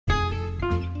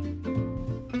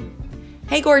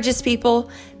Hey, gorgeous people.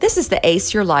 This is the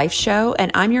Ace Your Life show,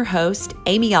 and I'm your host,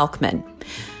 Amy Elkman.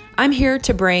 I'm here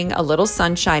to bring a little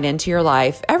sunshine into your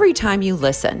life every time you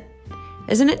listen.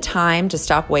 Isn't it time to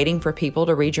stop waiting for people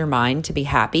to read your mind to be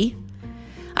happy?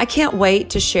 I can't wait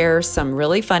to share some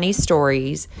really funny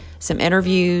stories, some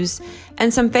interviews,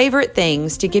 and some favorite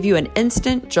things to give you an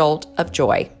instant jolt of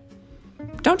joy.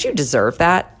 Don't you deserve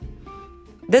that?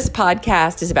 This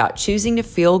podcast is about choosing to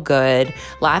feel good,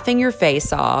 laughing your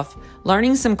face off,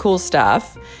 learning some cool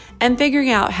stuff, and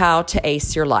figuring out how to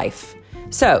ace your life.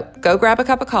 So go grab a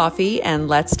cup of coffee and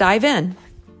let's dive in.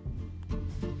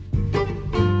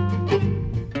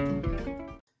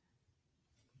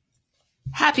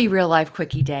 Happy Real Life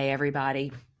Quickie Day,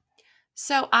 everybody.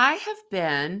 So I have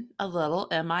been a little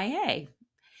MIA,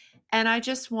 and I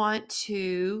just want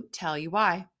to tell you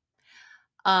why.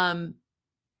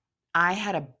 I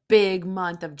had a big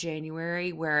month of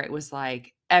January where it was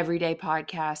like everyday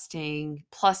podcasting,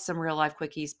 plus some real life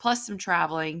quickies, plus some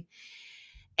traveling,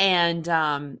 and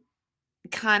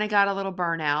kind of got a little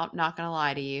burnout, not going to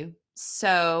lie to you.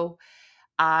 So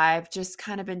I've just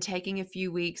kind of been taking a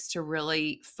few weeks to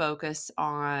really focus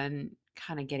on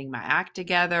kind of getting my act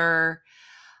together.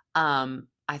 I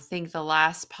think the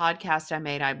last podcast I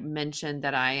made, I mentioned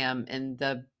that I am in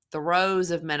the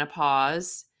throes of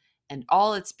menopause and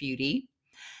all its beauty.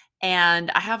 And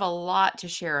I have a lot to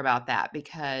share about that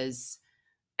because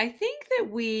I think that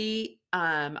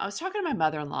I was talking to my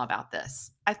mother-in-law about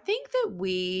this. I think that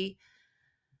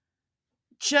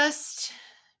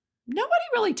nobody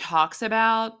really talks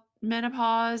about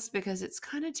menopause because it's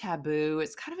kind of taboo.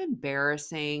 It's kind of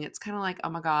embarrassing. It's kind of like, oh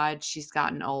my God, she's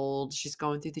gotten old. She's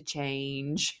going through the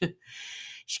change.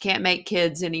 She can't make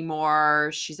kids anymore.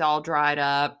 She's all dried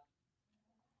up.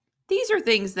 These are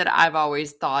things that I've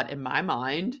always thought in my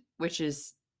mind, which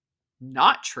is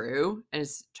not true. And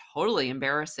it's totally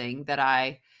embarrassing that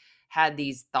I had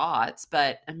these thoughts.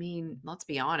 But I mean, let's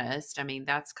be honest. I mean,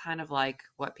 that's kind of like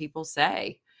what people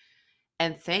say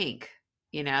and think,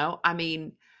 I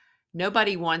mean,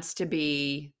 nobody wants to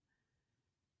be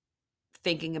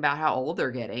thinking about how old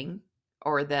they're getting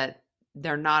or that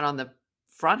they're not on the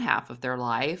front half of their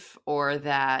life or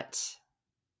that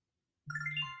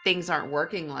things aren't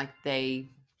working like they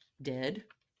did,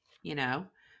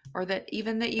 or that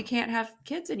even that you can't have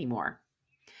kids anymore.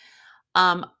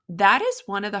 That is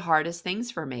one of the hardest things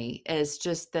for me is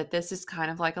just that this is kind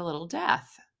of like a little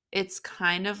death. It's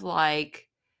kind of like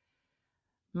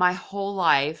my whole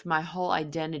life, my whole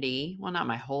identity, well, not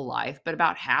my whole life, but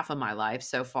about half of my life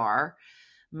so far,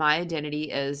 my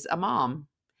identity is a mom.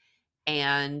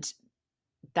 And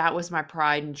that was my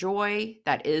pride and joy.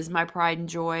 That is my pride and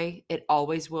joy. It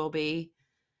always will be.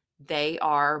 They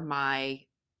are my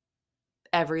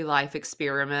every life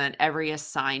experiment, every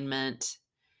assignment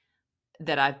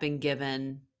that I've been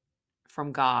given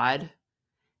from God.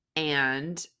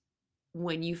 And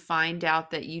when you find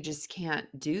out that you just can't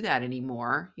do that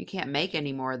anymore, you can't make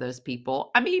any more of those people.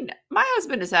 I mean, my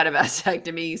husband has had a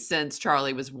vasectomy since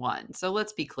Charlie was 1. So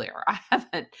let's be clear.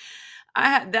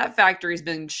 That factory's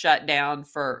been shut down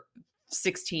for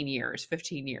 16 years,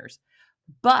 15 years.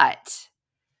 But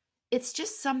it's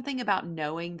just something about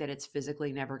knowing that it's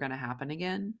physically never going to happen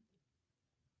again.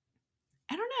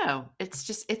 I don't know.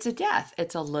 It's a death.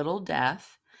 It's a little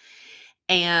death.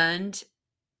 And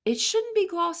it shouldn't be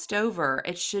glossed over.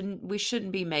 We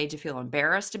shouldn't be made to feel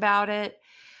embarrassed about it.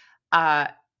 I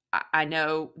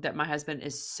know that my husband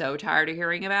is so tired of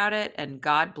hearing about it, and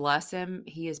God bless him.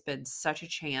 He has been such a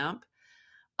champ.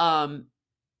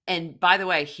 And by the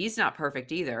way, he's not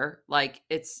perfect either. Like,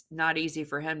 it's not easy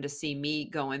for him to see me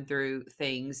going through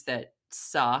things that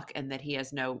suck and that he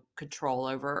has no control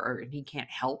over, or he can't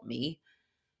help me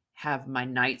have my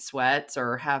night sweats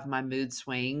or have my mood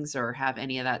swings or have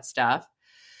any of that stuff.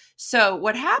 So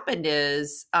what happened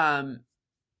is I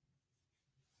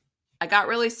got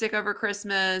really sick over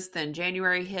Christmas. Then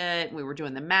January hit. And we were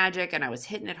doing the magic and I was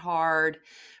hitting it hard,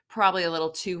 probably a little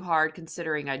too hard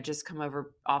considering I'd just come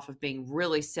off of being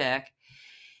really sick.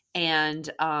 And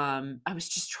I was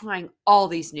just trying all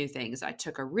these new things. I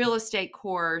took a real estate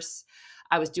course.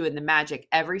 I was doing the magic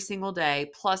every single day,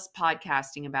 plus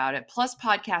podcasting about it, plus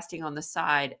podcasting on the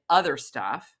side, other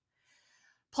stuff,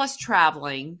 plus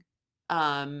traveling.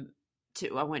 I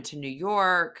went to New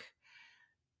York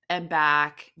and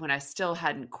back when I still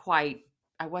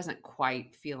I wasn't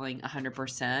quite feeling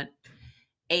 100%.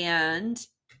 And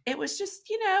it was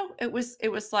just, it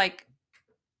was like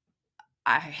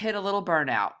I hit a little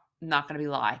burnout, not going to be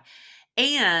lie.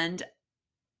 And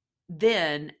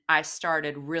then I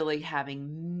started really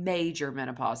having major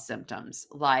menopause symptoms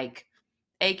like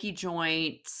achy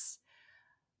joints,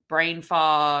 brain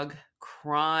fog,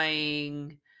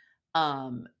 crying,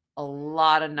 a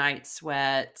lot of night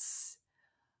sweats,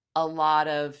 a lot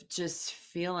of just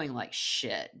feeling like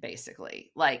shit,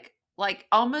 basically. Like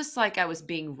almost like I was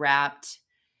being wrapped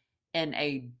in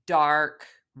a dark,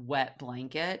 wet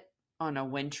blanket on a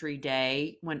wintry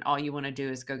day when all you want to do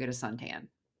is go get a suntan.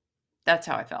 That's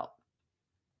how I felt.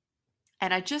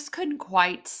 And I just couldn't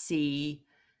quite see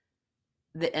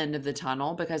the end of the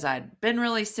tunnel because I'd been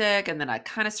really sick and then I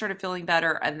kind of started feeling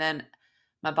better and then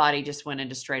my body just went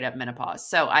into straight up menopause.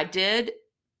 So I did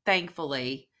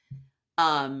thankfully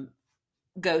um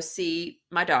go see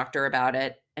my doctor about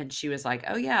it and she was like,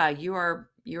 "Oh yeah, you're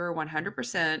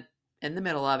 100% in the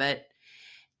middle of it."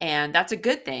 And that's a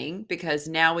good thing because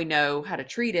now we know how to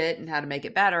treat it and how to make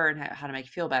it better and how to make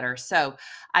you feel better. So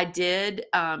I did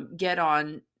get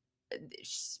on.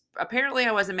 Apparently,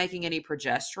 I wasn't making any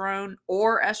progesterone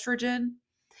or estrogen.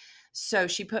 So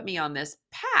she put me on this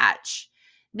patch.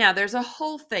 Now, there's a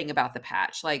whole thing about the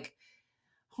patch. Like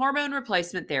hormone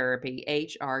replacement therapy,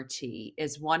 HRT,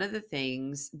 is one of the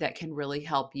things that can really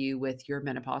help you with your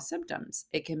menopause symptoms.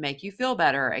 It can make you feel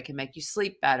better. It can make you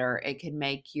sleep better. It can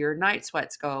make your night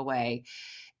sweats go away.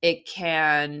 It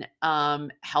can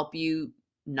help you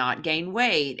not gain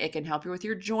weight. It can help you with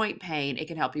your joint pain. It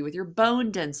can help you with your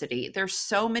bone density. There's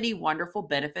so many wonderful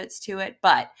benefits to it,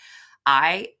 but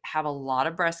I have a lot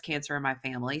of breast cancer in my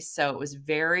family, so it was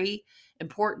very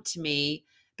important to me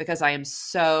because I am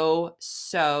so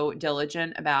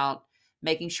diligent about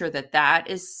making sure that that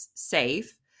is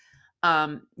safe.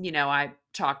 I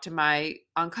talked to my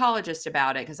oncologist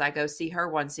about it because I go see her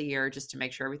once a year just to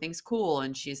make sure everything's cool.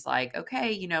 And she's like,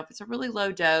 okay, if it's a really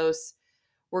low dose,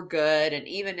 we're good. And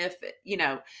even if,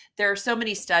 there are so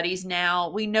many studies now,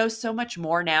 we know so much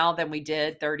more now than we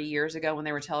did 30 years ago when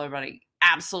they were telling everybody,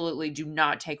 absolutely do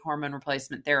not take hormone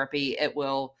replacement therapy. It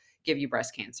will give you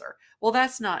breast cancer. Well,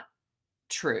 that's not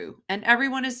true. And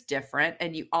everyone is different.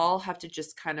 And you all have to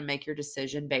just kind of make your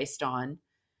decision based on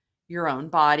your own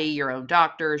body, your own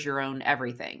doctors, your own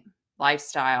everything,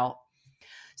 lifestyle.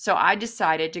 So I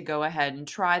decided to go ahead and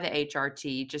try the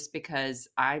HRT just because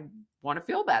I want to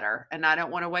feel better and I don't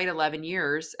want to wait 11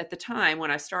 years. At the time when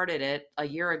I started it a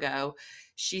year ago,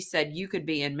 she said you could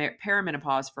be in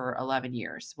perimenopause for 11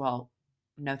 years. Well,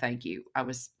 no, thank you. I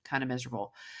was kind of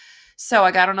miserable. So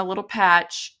I got on a little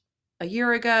patch a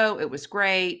year ago. It was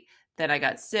great. Then I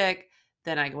got sick.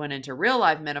 Then I went into real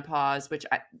life menopause, which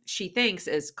she thinks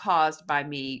is caused by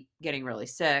me getting really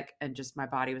sick. And just my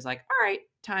body was like, all right,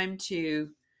 time to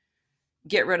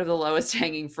get rid of the lowest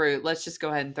hanging fruit. Let's just go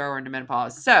ahead and throw her into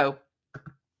menopause. So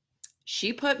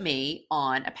she put me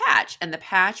on a patch, and the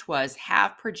patch was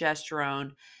half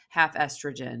progesterone, half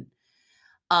estrogen.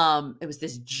 It was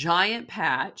this giant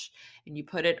patch, and you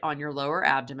put it on your lower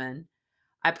abdomen.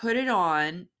 I put it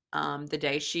on the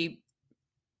day she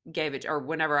gave it, or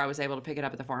whenever I was able to pick it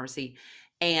up at the pharmacy,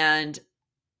 and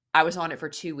I was on it for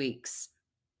 2 weeks.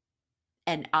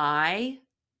 And I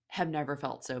have never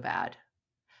felt so bad.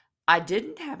 I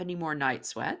didn't have any more night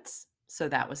sweats, so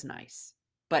that was nice.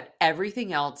 But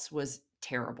everything else was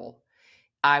terrible.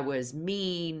 I was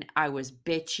mean, I was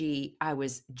bitchy, I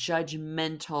was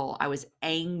judgmental, I was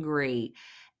angry.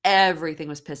 Everything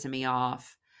was pissing me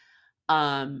off.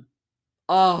 Um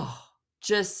oh,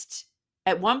 just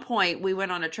at one point we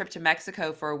went on a trip to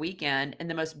Mexico for a weekend in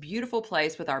the most beautiful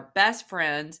place with our best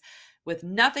friends with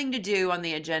nothing to do on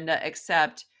the agenda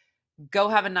except go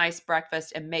have a nice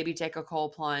breakfast and maybe take a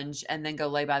cold plunge and then go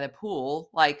lay by the pool.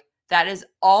 Like that is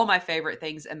all my favorite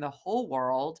things in the whole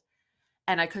world.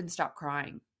 And I couldn't stop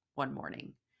crying one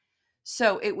morning.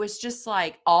 So it was just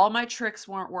like all my tricks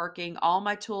weren't working. All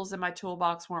my tools in my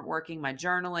toolbox weren't working. My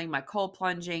journaling, my cold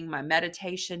plunging, my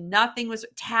meditation, nothing was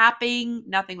tapping,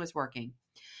 nothing was working.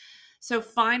 So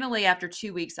finally, after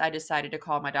 2 weeks, I decided to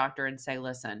call my doctor and say,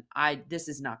 listen, this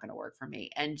is not going to work for me.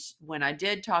 And when I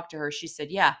did talk to her, she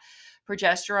said, yeah,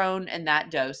 progesterone and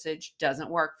that dosage doesn't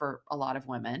work for a lot of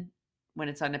women when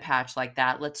it's on a patch like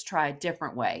that. Let's try a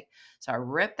different way. So I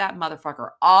ripped that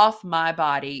motherfucker off my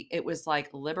body. It was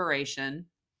like liberation.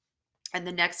 And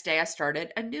the next day I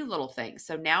started a new little thing.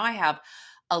 So now I have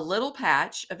a little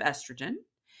patch of estrogen.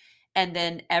 And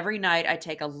then every night I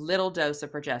take a little dose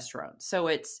of progesterone. So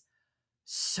it's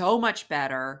so much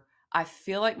better. I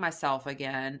feel like myself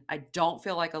again. I don't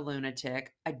feel like a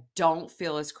lunatic. I don't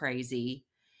feel as crazy.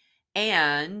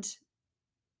 And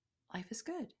life is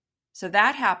good. So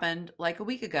that happened like a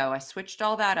week ago. I switched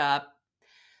all that up.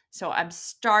 So I'm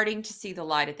starting to see the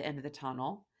light at the end of the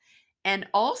tunnel. And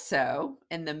also,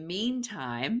 in the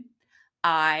meantime,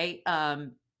 I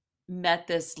met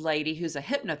this lady who's a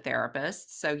hypnotherapist.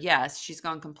 So, yes, she's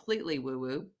gone completely woo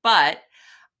woo, but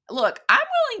look, I'm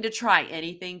willing to try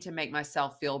anything to make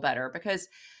myself feel better, because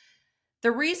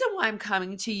the reason why I'm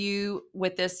coming to you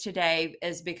with this today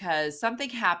is because something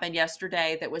happened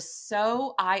yesterday that was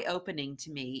so eye-opening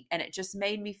to me, and it just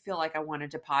made me feel like I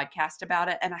wanted to podcast about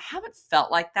it. And I haven't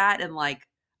felt like that in like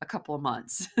a couple of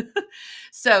months.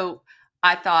 So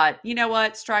I thought, you know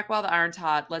what? Strike while the iron's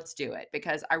hot. Let's do it,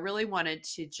 because I really wanted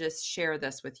to just share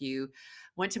this with you.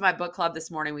 Went to my book club this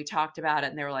morning. We talked about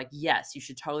it, and they were like, yes, you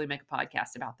should totally make a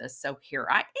podcast about this. So here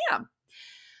I am.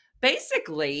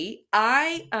 Basically,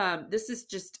 this is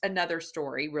just another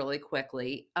story really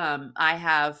quickly. I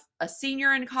have a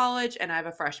senior in college and I have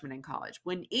a freshman in college.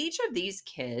 When each of these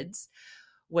kids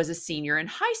was a senior in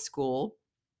high school,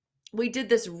 we did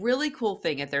this really cool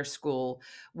thing at their school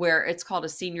where it's called a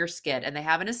senior skit, and they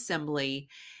have an assembly,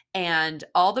 and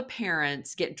all the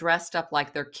parents get dressed up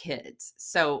like their kids.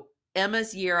 So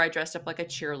Emma's year, I dressed up like a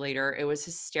cheerleader. It was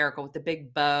hysterical with the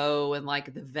big bow and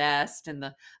like the vest and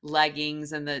the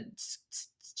leggings and the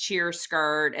cheer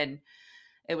skirt, and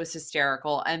it was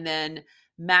hysterical. And then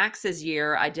Max's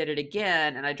year, I did it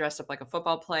again, and I dressed up like a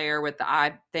football player with the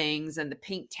eye things and the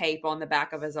pink tape on the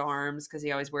back of his arms, because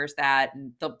he always wears that,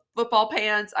 and the football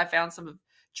pants. I found some of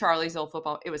Charlie's old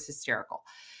football. It was hysterical.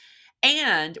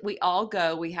 And we all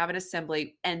go, we have an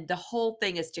assembly, and the whole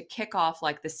thing is to kick off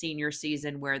like the senior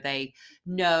season, where they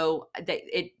know that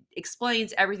it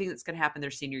explains everything that's going to happen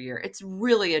their senior year. It's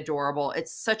really adorable.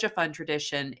 It's such a fun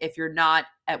tradition. If you're not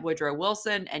at Woodrow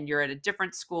Wilson and you're at a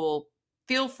different school,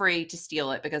 feel free to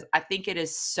steal it, because I think it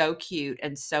is so cute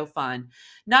and so fun,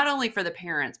 not only for the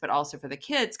parents, but also for the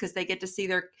kids, because they get to see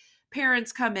their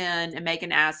parents come in and make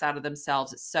an ass out of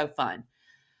themselves. It's so fun.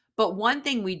 But one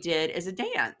thing we did is a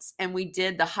dance, and we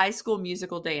did the High School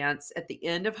Musical dance. At the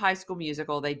end of High School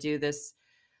Musical, they do this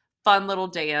fun little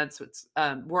dance.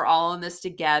 We're all in this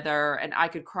together, and I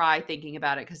could cry thinking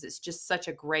about it, because it's just such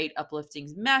a great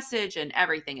uplifting message and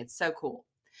everything. It's so cool.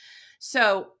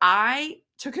 So I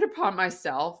took it upon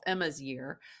myself, Emma's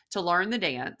year, to learn the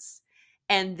dance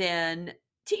and then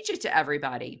teach it to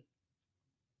everybody.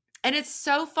 And it's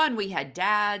so fun. We had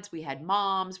dads, we had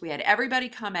moms, we had everybody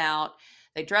come out.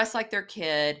 They dress like their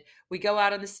kid. We go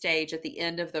out on the stage at the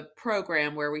end of the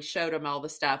program where we showed them all the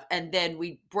stuff. And then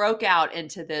we broke out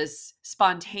into this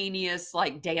spontaneous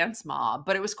like dance mob,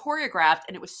 but it was choreographed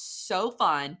and it was so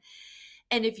fun.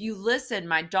 And if you listen,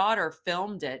 my daughter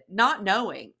filmed it, not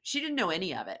knowing. She didn't know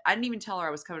any of it. I didn't even tell her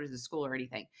I was coming to the school or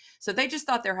anything. So they just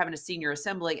thought they were having a senior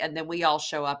assembly, and then we all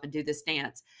show up and do this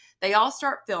dance. They all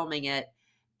start filming it,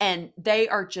 and they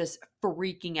are just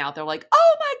freaking out. They're like,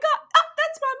 oh my God,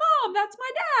 that's my mom. That's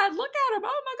my dad. Look at him.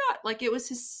 Oh my God. Like, it was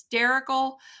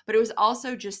hysterical, but it was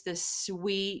also just this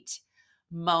sweet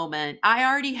moment. I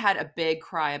already had a big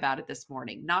cry about it this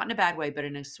morning, not in a bad way, but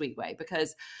in a sweet way,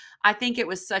 because I think it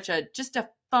was just a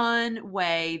fun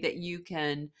way that you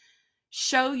can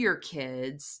show your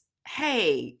kids,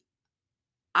 hey,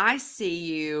 I see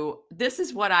you. This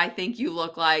is what I think you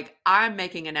look like. I'm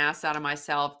making an ass out of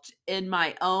myself in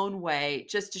my own way,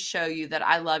 just to show you that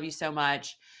I love you so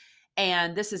much.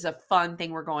 And this is a fun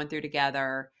thing we're going through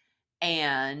together.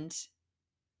 And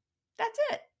that's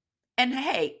it. And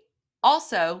hey,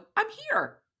 also, I'm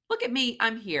here. Look at me.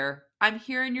 I'm here. I'm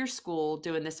here in your school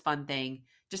doing this fun thing,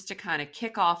 just to kind of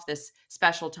kick off this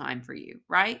special time for you,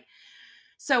 right?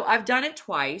 So I've done it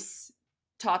twice,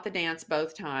 taught the dance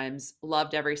both times,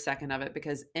 loved every second of it,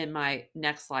 because in my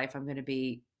next life, I'm going to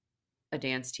be a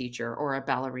dance teacher or a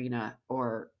ballerina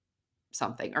or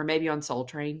something, or maybe on Soul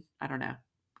Train. I don't know.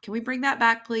 Can we bring that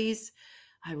back, please?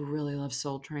 I really love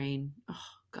Soul Train. Oh,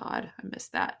 God, I miss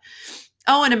that.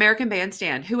 Oh, and American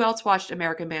Bandstand. Who else watched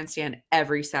American Bandstand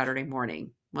every Saturday morning?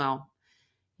 Well,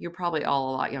 you're probably all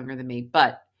a lot younger than me,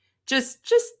 but just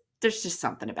there's just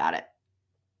something about it.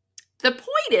 The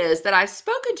point is that I've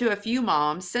spoken to a few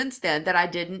moms since then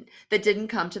that didn't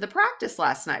come to the practice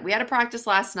last night. We had a practice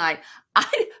last night.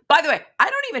 By the way, I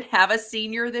don't even have a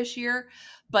senior this year,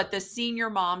 but the senior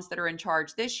moms that are in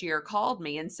charge this year called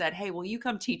me and said, hey, will you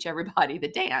come teach everybody the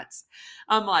dance?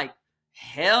 I'm like,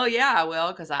 hell yeah, I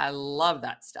will, because I love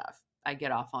that stuff. I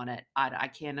get off on it. I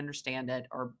can't understand it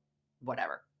or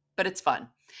whatever, but it's fun.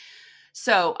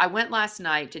 So I went last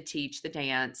night to teach the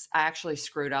dance. I actually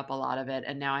screwed up a lot of it,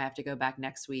 and now I have to go back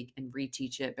next week and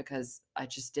reteach it, because I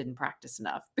just didn't practice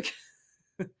enough.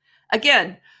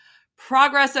 Again,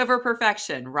 progress over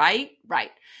perfection, right?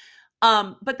 Right.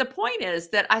 But the point is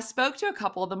that I spoke to a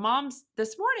couple of the moms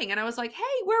this morning, and I was like,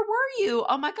 hey, where were you?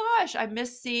 Oh my gosh, I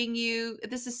miss seeing you.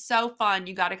 This is so fun.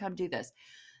 You got to come do this.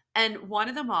 And one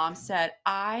of the moms said,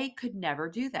 I could never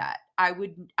do that. I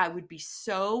would be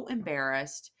so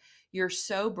embarrassed. You're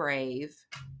so brave.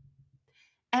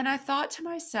 And I thought to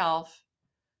myself,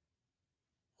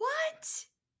 what?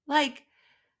 Like,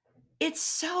 it's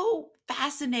so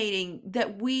fascinating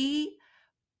that we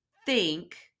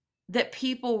think that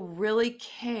people really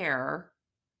care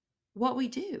what we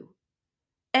do.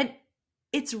 And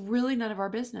it's really none of our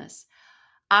business.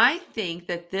 I think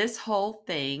that this whole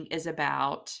thing is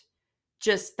about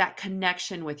just that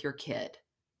connection with your kid.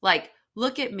 Like,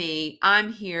 look at me.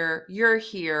 I'm here. You're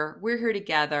here. We're here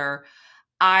together.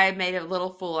 I made a little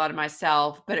fool out of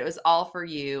myself, but it was all for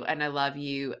you. And I love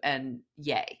you. And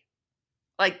yay.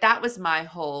 Like, that was my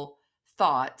whole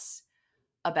thoughts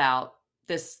about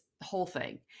this whole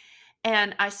thing.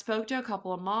 And I spoke to a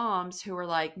couple of moms who were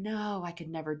like, no, I could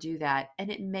never do that.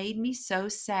 And it made me so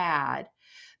sad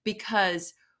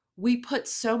because we put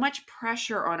so much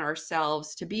pressure on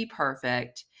ourselves to be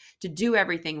perfect, to do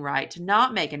everything right, to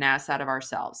not make an ass out of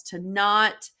ourselves, to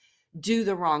not do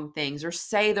the wrong things or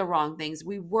say the wrong things.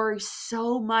 We worry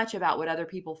so much about what other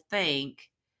people think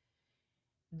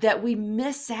that we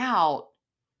miss out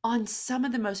on some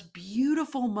of the most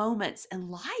beautiful moments in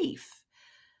life.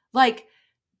 Like,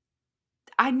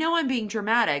 I know I'm being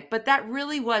dramatic, but that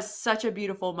really was such a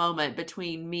beautiful moment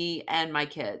between me and my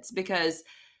kids because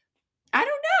I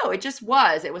don't know, it just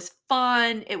was. It was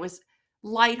fun, it was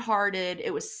lighthearted,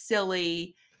 it was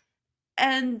silly,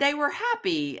 and they were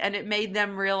happy, and it made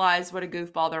them realize what a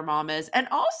goofball their mom is. And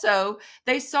also,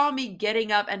 they saw me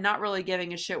getting up and not really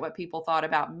giving a shit what people thought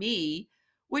about me,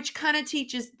 which kind of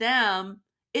teaches them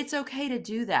it's okay to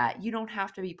do that. You don't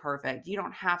have to be perfect. You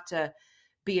don't have to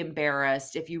be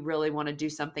embarrassed if you really want to do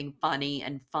something funny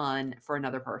and fun for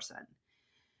another person.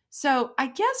 So, I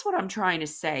guess what I'm trying to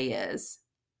say is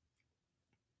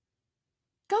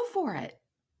go for it.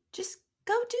 Just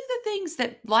go do the things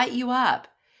that light you up.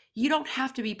 You don't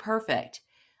have to be perfect.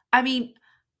 I mean,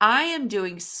 I am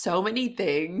doing so many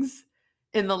things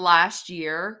in the last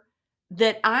year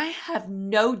that I have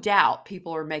no doubt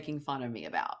people are making fun of me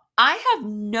about. I have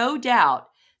no doubt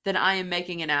that I am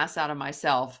making an ass out of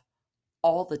myself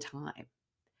all the time.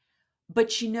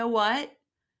 But you know what?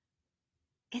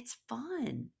 It's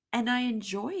fun and I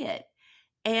enjoy it.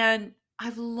 And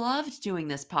I've loved doing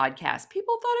this podcast.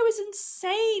 People thought I was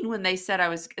insane when they said I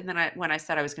was, and then when I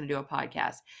said I was going to do a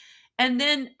podcast. And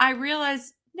then I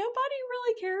realized nobody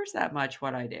really cares that much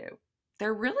what I do.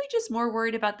 They're really just more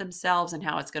worried about themselves and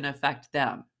how it's going to affect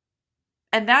them.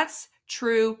 And that's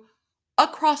true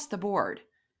across the board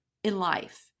in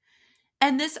life.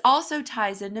 And this also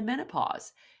ties into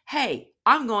menopause. Hey,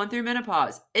 I'm going through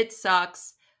menopause. It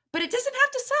sucks, but it doesn't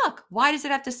have to suck. Why does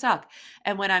it have to suck?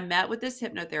 And when I met with this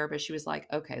hypnotherapist, she was like,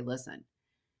 okay, listen,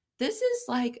 this is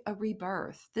like a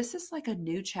rebirth. This is like a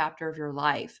new chapter of your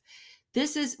life.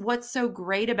 This is what's so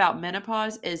great about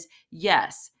menopause is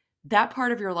yes, that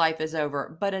part of your life is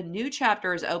over, but a new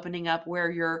chapter is opening up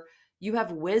where you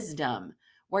have wisdom,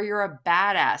 where you're a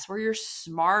badass, where you're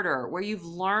smarter, where you've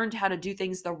learned how to do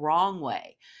things the wrong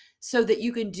way so that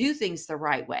you can do things the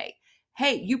right way.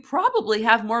 Hey, you probably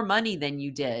have more money than you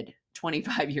did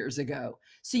 25 years ago.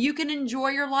 So you can enjoy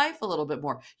your life a little bit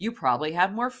more. You probably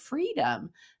have more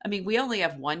freedom. I mean, we only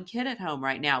have one kid at home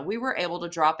right now. We were able to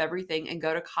drop everything and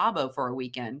go to Cabo for a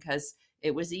weekend because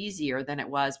it was easier than it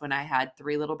was when I had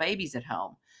three little babies at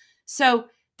home. So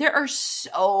there are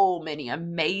so many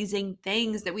amazing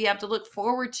things that we have to look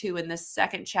forward to in this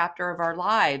second chapter of our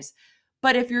lives.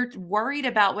 But if you're worried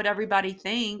about what everybody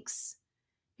thinks,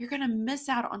 you're going to miss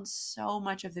out on so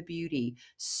much of the beauty,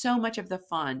 so much of the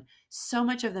fun, so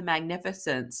much of the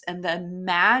magnificence and the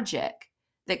magic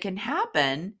that can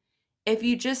happen if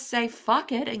you just say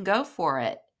fuck it and go for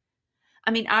it.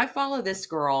 I mean, I follow this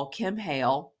girl, Kim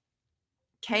Hale,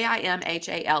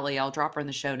 Kimhale. I'll drop her in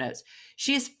the show notes.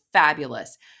 She is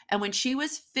fabulous. And when she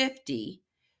was 50,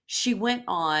 she went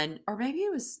on, or maybe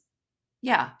it was,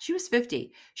 yeah, she was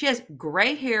 50. She has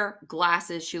gray hair,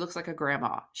 glasses. She looks like a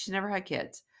grandma. She's never had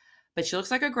kids, but she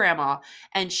looks like a grandma.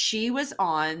 And she was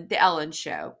on the Ellen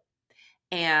show.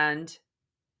 And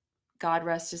God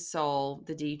rest his soul,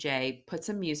 the DJ put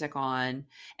some music on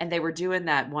and they were doing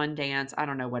that one dance. I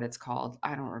don't know what it's called.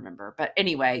 I don't remember. But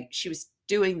anyway, she was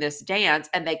doing this dance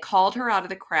and they called her out of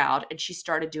the crowd and she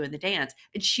started doing the dance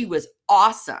and she was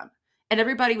awesome. And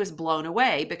everybody was blown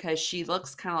away because she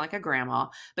looks kind of like a grandma,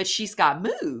 but she's got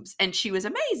moves and she was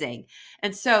amazing.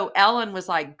 And so Ellen was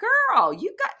like, girl,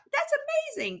 that's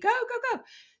amazing. Go, go, go.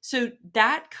 So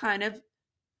that kind of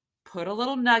put a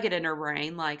little nugget in her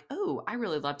brain like, oh, I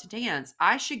really love to dance.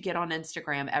 I should get on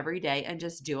Instagram every day and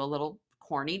just do a little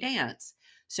corny dance.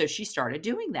 So she started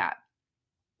doing that.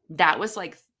 That was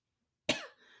like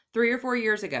 3 or 4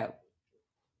 years ago.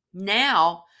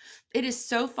 Now it is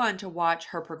so fun to watch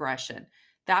her progression.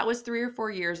 That was 3 or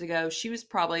 4 years ago. She was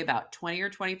probably about 20 or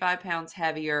 25 pounds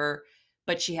heavier,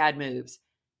 but she had moves.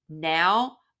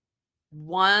 Now,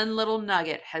 one little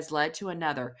nugget has led to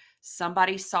another.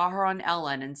 Somebody saw her on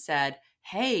Ellen and said,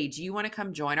 "Hey, do you want to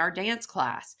come join our dance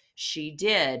class?" She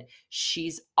did.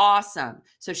 She's awesome.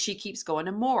 So she keeps going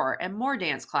to more and more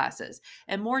dance classes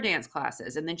and more dance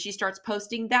classes. And then she starts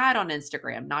posting that on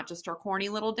Instagram, not just her corny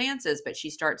little dances, but she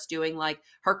starts doing like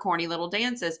her corny little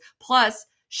dances, plus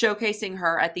showcasing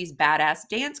her at these badass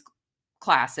dance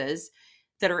classes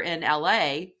that are in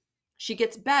LA. She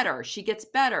gets better. She gets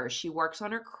better. She works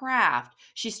on her craft.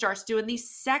 She starts doing these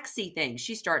sexy things.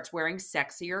 She starts wearing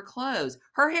sexier clothes.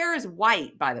 Her hair is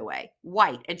white, by the way,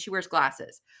 white, and she wears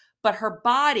glasses. But her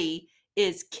body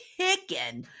is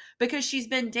kicking because she's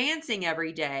been dancing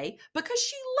every day because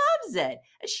she loves it.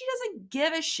 And she doesn't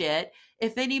give a shit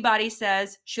if anybody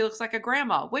says she looks like a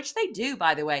grandma, which they do,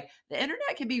 by the way. The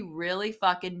internet can be really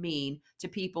fucking mean to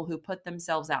people who put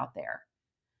themselves out there.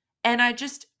 And I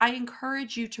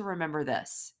encourage you to remember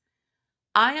this.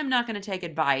 I am not going to take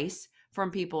advice from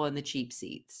people in the cheap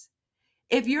seats.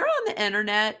 If you're on the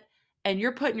internet and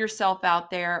you're putting yourself out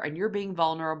there and you're being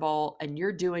vulnerable and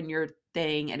you're doing your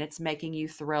thing and it's making you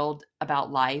thrilled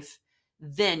about life,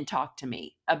 then talk to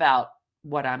me about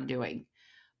what I'm doing.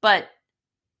 But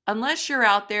unless you're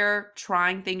out there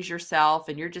trying things yourself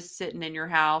and you're just sitting in your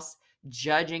house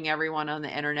judging everyone on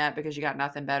the internet because you got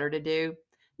nothing better to do,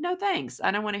 no thanks.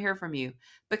 I don't want to hear from you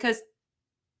because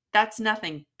that's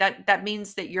nothing. That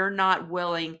means that you're not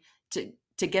willing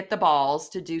to get the balls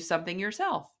to do something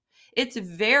yourself. It's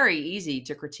very easy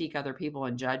to critique other people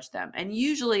and judge them. And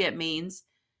usually it means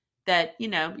that,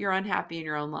 you're unhappy in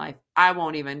your own life. I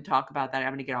won't even talk about that. I'm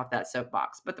going to get off that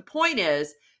soapbox. But the point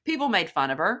is, people made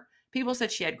fun of her. People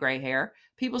said she had gray hair.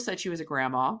 People said she was a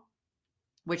grandma,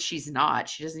 which she's not.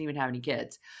 She doesn't even have any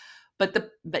kids. But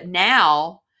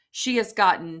now she has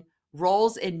gotten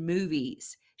roles in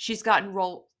movies. She's gotten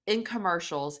role in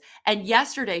commercials. And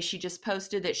yesterday she just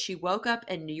posted that she woke up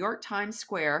in New York Times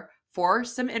Square for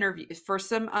some interviews, for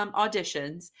some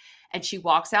auditions, and she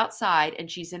walks outside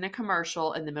and she's in a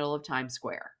commercial in the middle of Times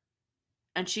Square.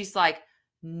 And she's like,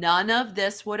 none of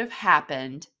this would have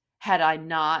happened had I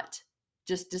not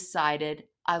just decided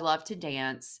I love to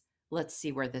dance. Let's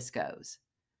see where this goes.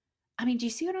 I mean, do you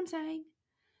see what I'm saying?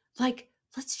 Like,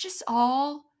 let's just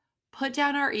all put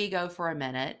down our ego for a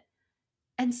minute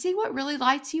and see what really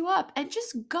lights you up and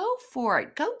just go for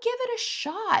it. Go give it a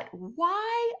shot.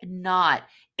 Why not?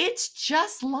 It's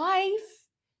just life.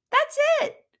 That's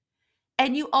it.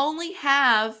 And you only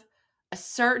have a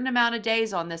certain amount of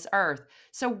days on this earth.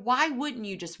 So why wouldn't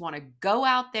you just want to go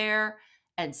out there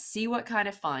and see what kind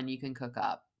of fun you can cook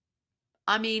up?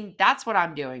 I mean, that's what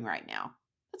I'm doing right now.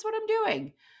 That's what I'm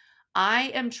doing.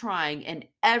 I am trying in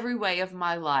every way of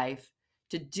my life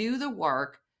to do the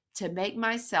work to make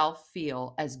myself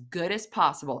feel as good as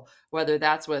possible, whether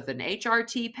that's with an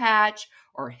HRT patch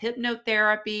or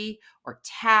hypnotherapy or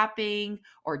tapping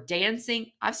or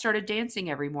dancing. I've started dancing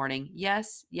every morning.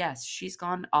 Yes, she's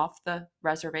gone off the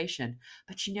reservation.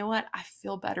 But you know what? I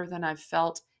feel better than I've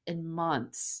felt in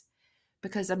months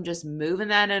because I'm just moving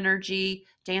that energy.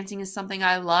 Dancing is something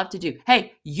I love to do.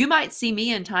 Hey, you might see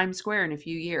me in Times Square in a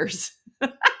few years.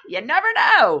 You never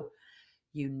know.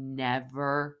 You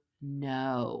never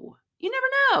know. You never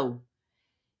know.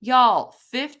 Y'all,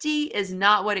 50 is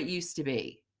not what it used to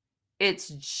be. It's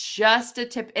just a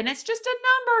tip, and it's just a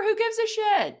number. Who gives a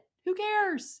shit? Who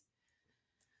cares?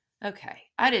 Okay,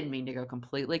 I didn't mean to go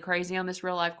completely crazy on this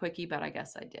real life quickie, but I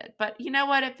guess I did. But you know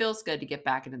what? It feels good to get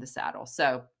back into the saddle.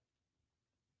 So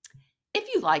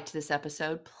if you liked this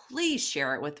episode, please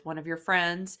share it with one of your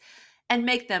friends and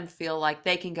make them feel like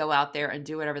they can go out there and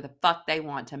do whatever the fuck they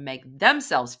want to make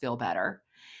themselves feel better.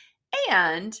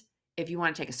 And if you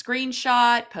want to take a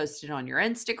screenshot, post it on your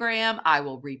Instagram, I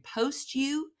will repost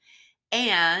you.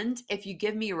 And if you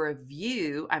give me a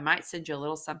review, I might send you a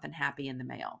little something happy in the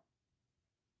mail.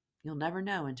 You'll never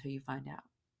know until you find out.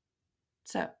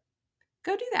 So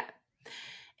go do that.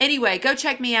 Anyway, go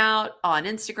check me out on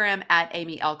Instagram at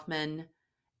Amy Elkman.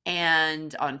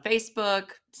 And on Facebook,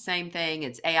 same thing.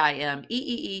 It's AIMEEELKMAN.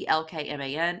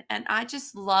 And I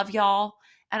just love y'all.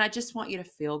 And I just want you to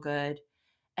feel good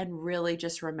and really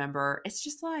just remember it's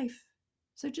just life.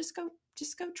 So just go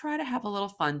try to have a little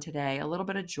fun today, a little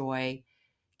bit of joy.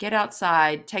 Get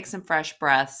outside, take some fresh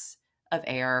breaths of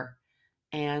air,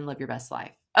 and live your best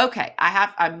life. Okay,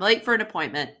 I'm late for an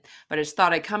appointment, but I just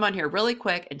thought I'd come on here really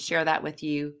quick and share that with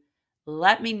you.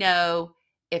 Let me know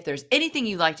if there's anything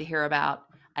you'd like to hear about.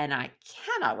 And I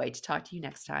cannot wait to talk to you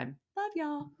next time. Love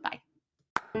y'all. Bye.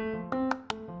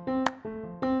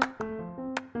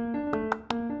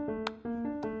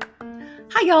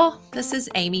 Hi, y'all. This is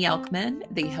Amy Elkman,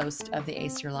 the host of the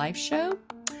Ace Your Life show.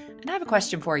 And I have a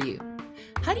question for you.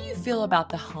 How do you feel about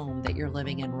the home that you're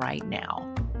living in right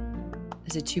now?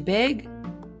 Is it too big?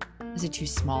 Is it too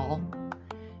small?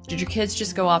 Did your kids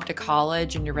just go off to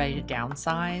college and you're ready to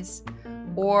downsize?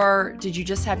 Or did you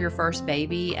just have your first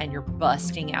baby and you're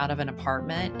busting out of an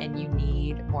apartment and you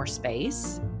need more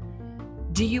space?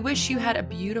 Do you wish you had a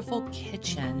beautiful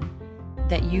kitchen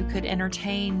that you could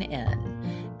entertain in,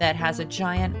 that has a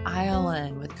giant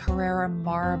island with Carrara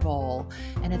marble,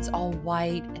 and it's all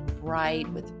white and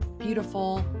bright with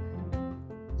beautiful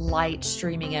light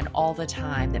streaming in all the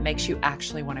time that makes you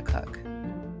actually want to cook?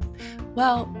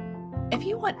 Well, if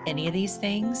you want any of these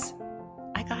things,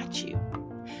 I got you.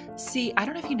 See, I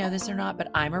don't know if you know this or not, but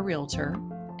I'm a realtor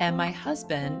and my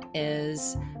husband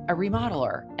is a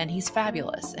remodeler and he's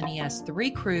fabulous. And he has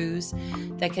 3 crews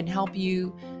that can help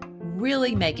you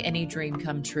really make any dream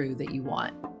come true that you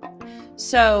want.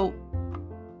 So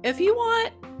if you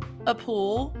want a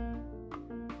pool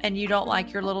and you don't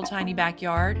like your little tiny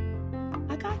backyard,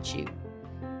 I got you.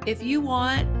 If you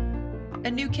want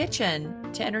a new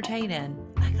kitchen to entertain in,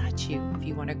 I got you. If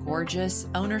you want a gorgeous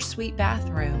owner suite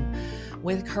bathroom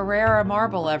with Carrara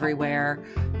marble everywhere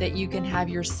that you can have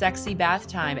your sexy bath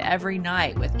time every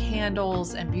night with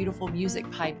candles and beautiful music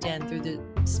piped in through the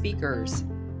speakers,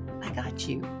 I got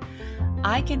you.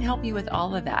 I can help you with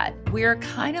all of that. We're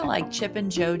kind of like Chip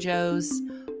and JoJo's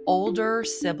older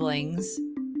siblings,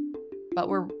 but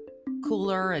we're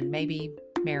cooler and maybe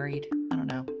married. I don't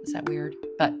know. Is that weird?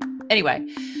 But anyway,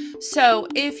 so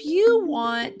if you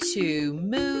want to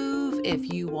move,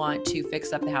 if you want to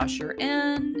fix up the house you're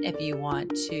in, if you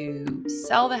want to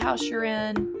sell the house you're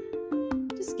in,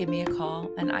 just give me a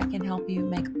call and I can help you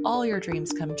make all your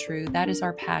dreams come true. That is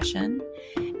our passion.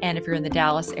 And if you're in the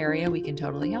Dallas area, we can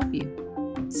totally help you.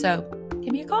 So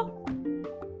give me a call.